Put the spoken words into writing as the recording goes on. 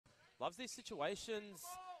Loves these situations.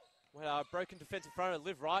 When broken defensive front and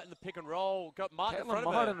live right in the pick and roll. Got Martin in front Caitlyn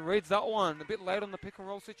of her. Martin reads that one. A bit late on the pick and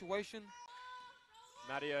roll situation.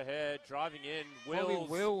 Maddie O'Hare driving in.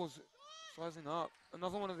 Wills sizing up.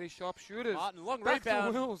 Another one of these sharp shooters. Martin, long Back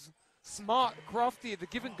rebound. to Wills. Smart, crafty, the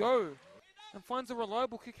give and go. And finds a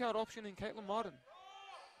reliable kick-out option in Caitlyn Martin.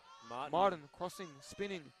 Martin crossing,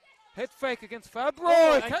 spinning. Head fake against Fabro.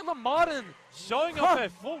 Oh, Caitlyn Martin. Showing off her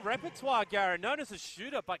full repertoire, Garen. Known as a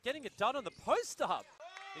shooter, but getting it done on the post-up.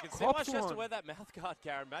 You can see why she has to wear that mouth guard,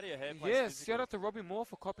 Garen. Maddie O'Hare plays Yes, physical. shout out to Robbie Moore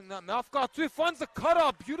for copying that mouth guard too. Finds the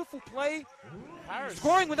cutter. Beautiful play. Harris.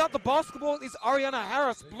 Scoring without the basketball is Ariana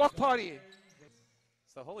Harris. Block party.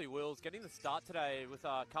 So Holly Wills getting the start today with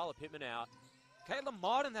Carla Pittman out. Caitlyn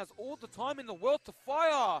Martin has all the time in the world to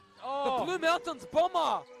fire. Oh. The Blue Mountains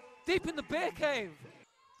bomber. Deep in the bear cave.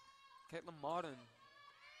 Caitlyn Martin.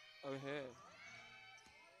 O'Hare.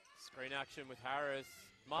 Screen action with Harris.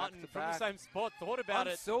 Martin to from back. the same spot, thought about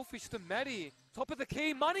it. Unselfish to Maddie. Top of the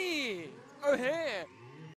key, money. O'Hare.